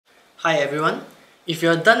Hi everyone. If you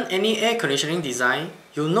have done any air conditioning design,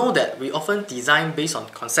 you'll know that we often design based on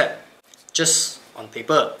concept, just on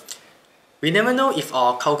paper. We never know if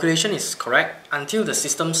our calculation is correct until the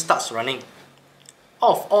system starts running.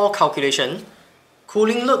 Of all calculation,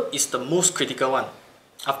 cooling load is the most critical one.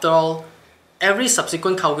 After all, every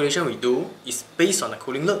subsequent calculation we do is based on the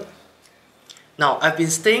cooling load. Now, I've been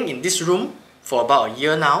staying in this room for about a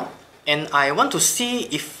year now, and I want to see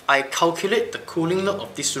if I calculate the cooling load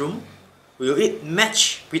of this room, will it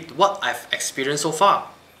match with what I've experienced so far?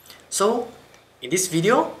 So, in this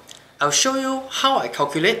video, I'll show you how I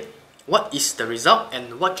calculate, what is the result,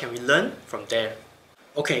 and what can we learn from there.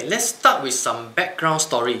 Okay, let's start with some background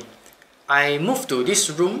story. I moved to this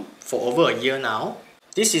room for over a year now.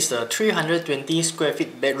 This is a 320 square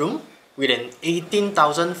feet bedroom with an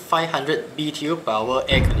 18,500 BTU per hour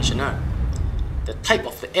air conditioner. The type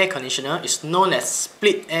of the air conditioner is known as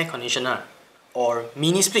split air conditioner, or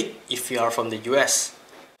mini split if you are from the US.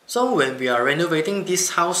 So when we are renovating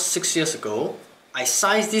this house 6 years ago, I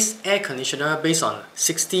sized this air conditioner based on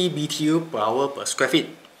 60 BTU per hour per square feet.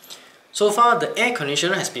 So far, the air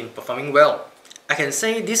conditioner has been performing well. I can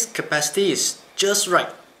say this capacity is just right,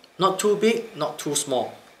 not too big, not too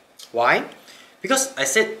small. Why? Because I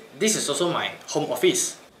said this is also my home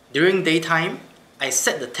office. During daytime, I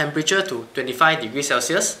set the temperature to 25 degrees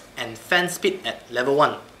Celsius and fan speed at level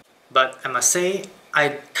 1. But I must say,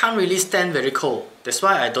 I can't really stand very cold. That's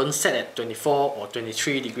why I don't set at 24 or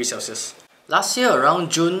 23 degrees Celsius. Last year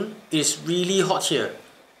around June, it is really hot here.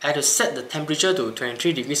 I had to set the temperature to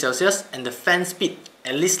 23 degrees Celsius and the fan speed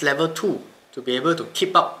at least level 2 to be able to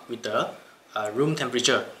keep up with the room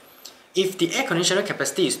temperature. If the air conditioner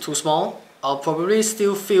capacity is too small, I'll probably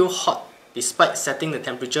still feel hot despite setting the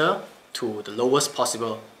temperature to the lowest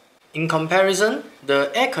possible. In comparison,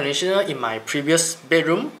 the air conditioner in my previous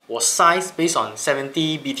bedroom was sized based on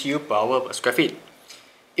 70 BTU per hour per square feet.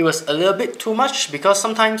 It was a little bit too much because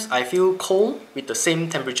sometimes I feel cold with the same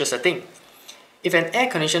temperature setting. If an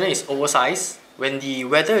air conditioner is oversized, when the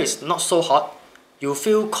weather is not so hot, you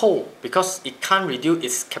feel cold because it can't reduce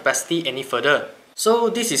its capacity any further. So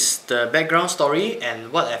this is the background story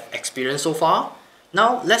and what I've experienced so far.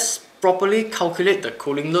 Now let's properly calculate the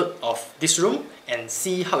cooling load of this room and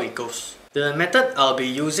see how it goes. The method I'll be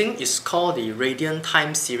using is called the Radiant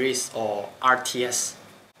Time Series, or RTS.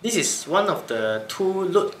 This is one of the two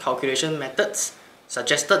load calculation methods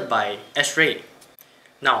suggested by ASHRAE.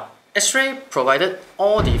 Now, ASHRAE provided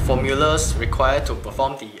all the formulas required to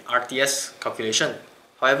perform the RTS calculation.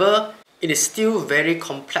 However, it is still very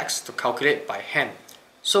complex to calculate by hand.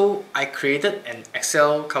 So I created an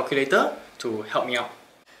Excel calculator to help me out.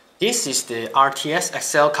 This is the RTS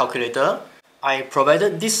Excel calculator. I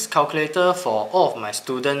provided this calculator for all of my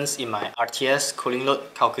students in my RTS cooling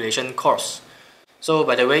load calculation course. So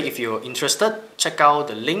by the way, if you're interested, check out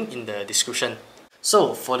the link in the description.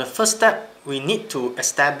 So for the first step, we need to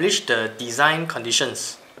establish the design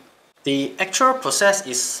conditions. The actual process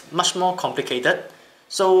is much more complicated.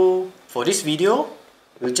 So for this video,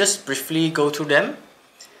 we'll just briefly go through them.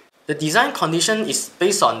 The design condition is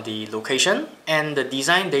based on the location, and the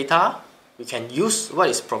design data, we can use what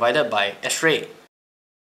is provided by ASHRAE.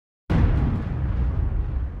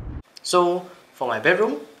 So for my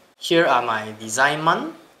bedroom, here are my design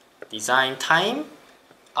month, design time,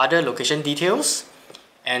 other location details,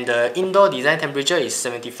 and the indoor design temperature is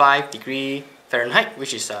 75 degree Fahrenheit,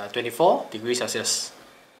 which is 24 degrees Celsius.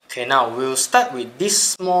 Okay, now we'll start with these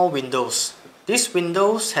small windows. This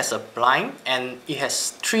windows has a blind and it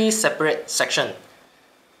has 3 separate sections.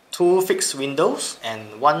 2 fixed windows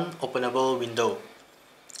and 1 openable window.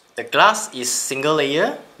 The glass is single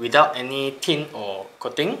layer without any tint or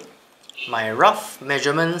coating. My rough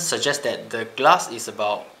measurement suggests that the glass is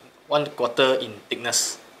about 1/4 in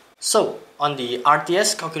thickness. So on the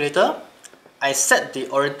RTS calculator, I set the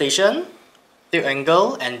orientation, tilt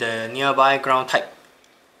angle, and the nearby ground type.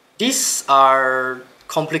 These are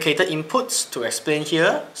complicated inputs to explain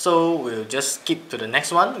here, so we'll just skip to the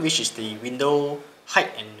next one, which is the window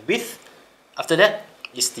height and width. After that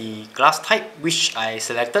is the glass type, which I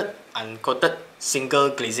selected uncoated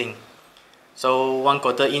single glazing. So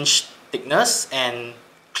 1/4 inch thickness and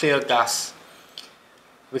clear glass.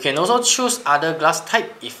 We can also choose other glass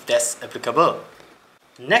type if that's applicable.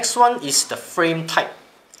 The next one is the frame type.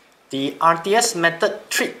 The RTS method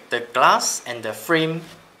treats the glass and the frame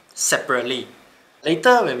separately.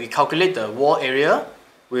 Later, when we calculate the wall area,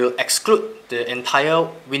 we'll exclude the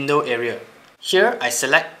entire window area. Here, I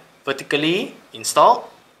select vertically installed,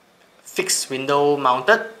 fixed window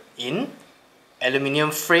mounted in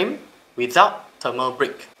aluminium frame without thermal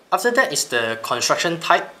brick. After that is the construction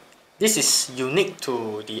type. This is unique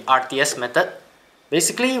to the RTS method.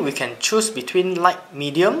 Basically, we can choose between light,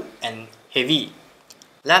 medium, and heavy.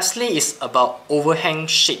 Lastly is about overhang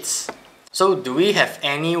shades. So do we have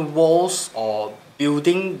any walls or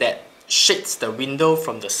building that shades the window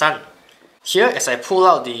from the sun? Here, as I pull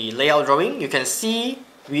out the layout drawing, you can see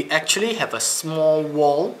we actually have a small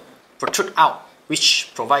wall protrude out, which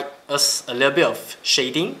provide us a little bit of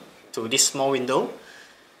shading to this small window.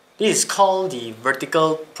 This is called the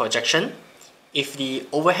vertical projection. If the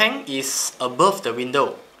overhang is above the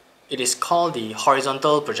window, it is called the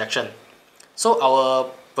horizontal projection. So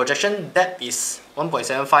our projection depth is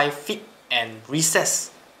 1.75 feet and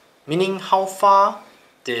recess, meaning how far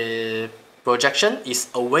the projection is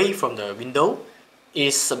away from the window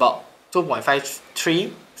is about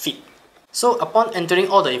 2.53 feet. So upon entering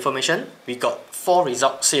all the information, we got 4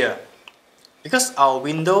 results here. Because our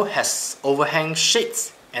window has overhang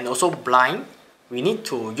shades and also blind, we need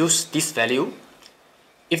to use this value.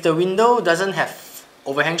 If the window doesn't have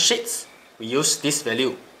overhang shades, we use this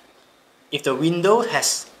value. If the window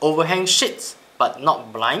has overhang shades but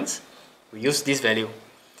not blinds, we use this value.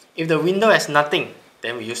 If the window has nothing,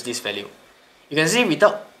 then we use this value. You can see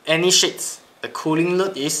without any shades, the cooling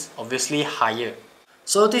load is obviously higher.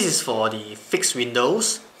 So this is for the fixed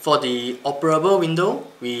windows. For the operable window,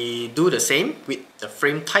 we do the same with the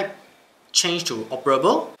frame type, change to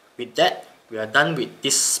operable. With that, we are done with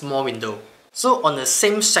this small window. So on the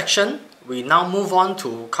same section, we now move on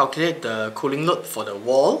to calculate the cooling load for the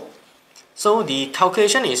wall. So the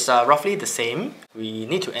calculation is roughly the same. We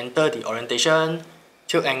need to enter the orientation,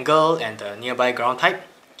 tilt angle, and the nearby ground type.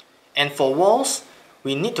 And for walls,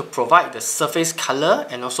 we need to provide the surface color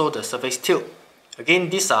and also the surface tilt. Again,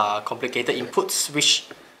 these are complicated inputs which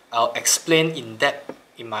I'll explain in depth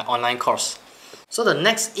in my online course. So the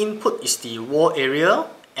next input is the wall area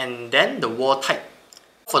and then the wall type.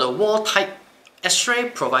 For the wall type,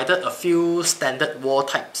 ASHRAE provided a few standard wall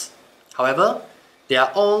types. However, they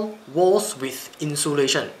are all walls with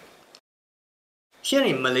insulation. Here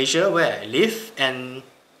in Malaysia where I live and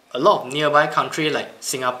a lot of nearby countries like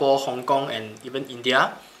Singapore, Hong Kong and even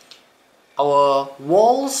India, our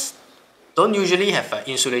walls don't usually have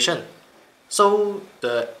insulation. So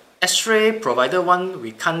the ASHRAE provided one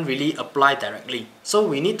we can't really apply directly. So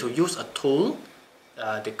we need to use a tool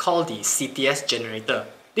they call the CTS generator.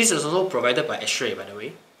 This is also provided by ASHRAE, by the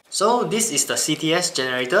way. So this is the CTS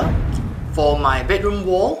generator. For my bedroom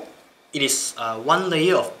wall, it is one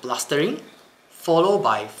layer of plastering followed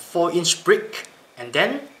by 4-inch brick and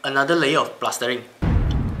then another layer of plastering.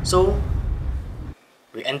 So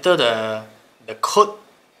we enter the code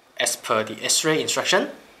as per the ASHRAE instruction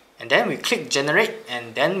and then we click generate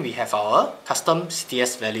and then we have our custom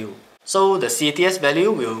CTS value. So the CTS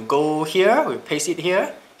value will go here, we paste it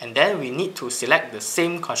here, and then we need to select the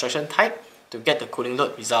same construction type to get the cooling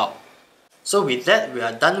load result. So with that, we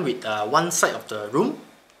are done with one side of the room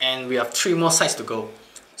and we have 3 more sides to go.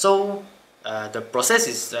 So the process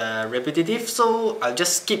is repetitive, so I'll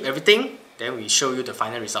just skip everything, then we show you the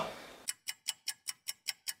final result.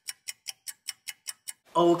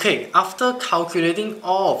 Okay, after calculating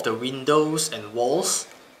all of the windows and walls,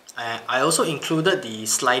 I also included the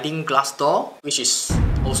sliding glass door, which is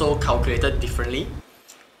also calculated differently.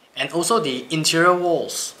 And also the interior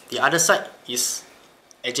walls. The other side is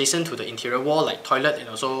adjacent to the interior wall, like toilet and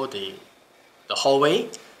also the hallway.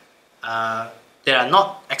 They are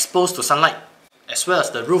not exposed to sunlight, as well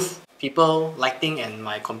as the roof, people, lighting and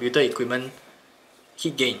my computer equipment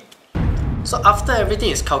heat gain. So after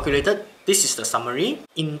everything is calculated, this is the summary.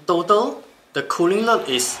 In total, the cooling load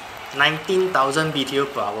is 19,000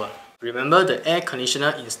 BTU per hour. Remember the air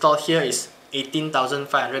conditioner installed here is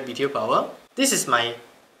 18,500 BTU per hour. This is my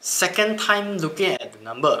second time looking at the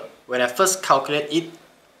number. When I first calculated it,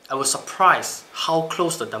 I was surprised how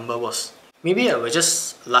close the number was. Maybe I was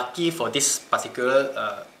just lucky for this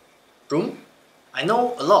particular room. I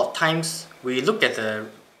know a lot of times we look at the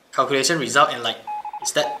calculation result and like,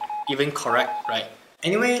 is that even correct, right?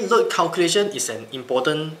 Anyway, load calculation is an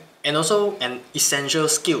important and also an essential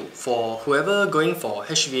skill for whoever going for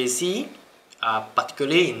HVAC,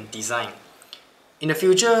 particularly in design. In the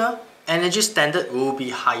future, energy standard will be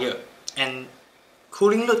higher and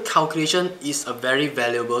cooling load calculation is a very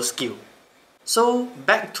valuable skill. So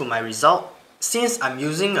back to my result, since I'm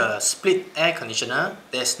using a split air conditioner,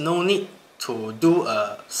 there's no need to do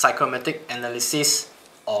a psychrometric analysis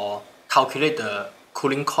or calculate the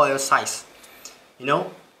cooling coil size. You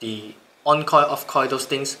know, the on coil, off coil, those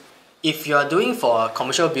things. If you are doing for a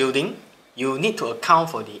commercial building, you need to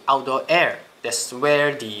account for the outdoor air. That's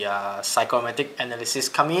where the psychrometric analysis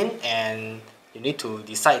come in and you need to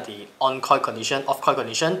decide the on-coil condition, off-coil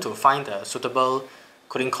condition to find the suitable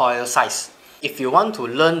cooling coil size. If you want to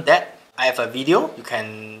learn that, I have a video you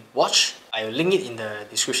can watch. I will link it in the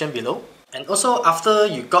description below. And also, after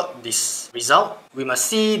you got this result, we must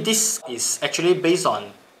see this is actually based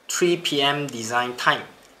on 3 PM design time.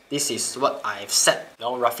 This is what I've set,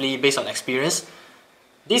 roughly based on experience.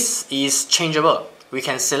 This is changeable. We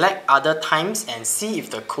can select other times and see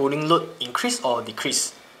if the cooling load increase or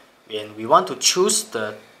decrease. And we want to choose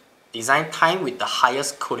the design time with the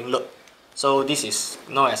highest cooling load. So this is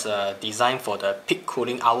known as a design for the peak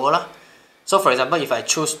cooling hour lah. So for example, if I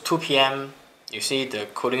choose 2 PM, you see the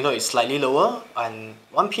cooling load is slightly lower, and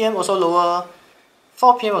 1 PM also lower,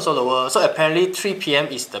 4 PM also lower. So apparently 3 PM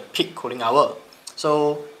is the peak cooling hour.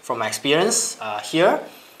 So from my experience here,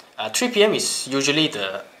 3 PM is usually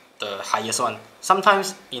the highest one.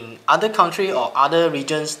 Sometimes in other country or other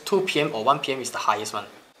regions, 2 PM or 1 PM is the highest one.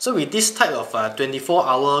 So with this type of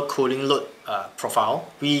 24-hour cooling load profile,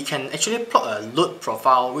 we can actually plot a load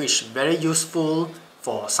profile which is very useful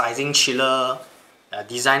for sizing chiller,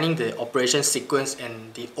 designing the operation sequence,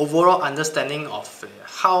 and the overall understanding of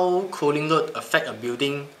how cooling load affect a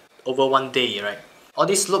building over one day, right? All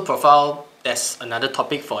this load profile, that's another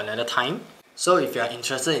topic for another time. So if you are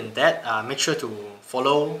interested in that, make sure to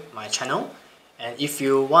follow my channel. And if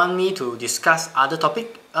you want me to discuss other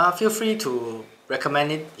topic, feel free to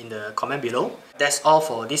recommend it in the comment below. That's all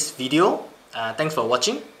for this video. Thanks for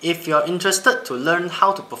watching. If you're interested to learn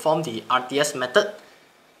how to perform the RTS method,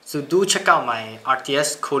 so do check out my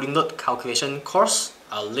RTS cooling load calculation course.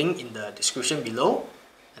 I'll link in the description below,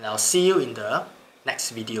 and I'll see you in the next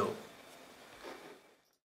video.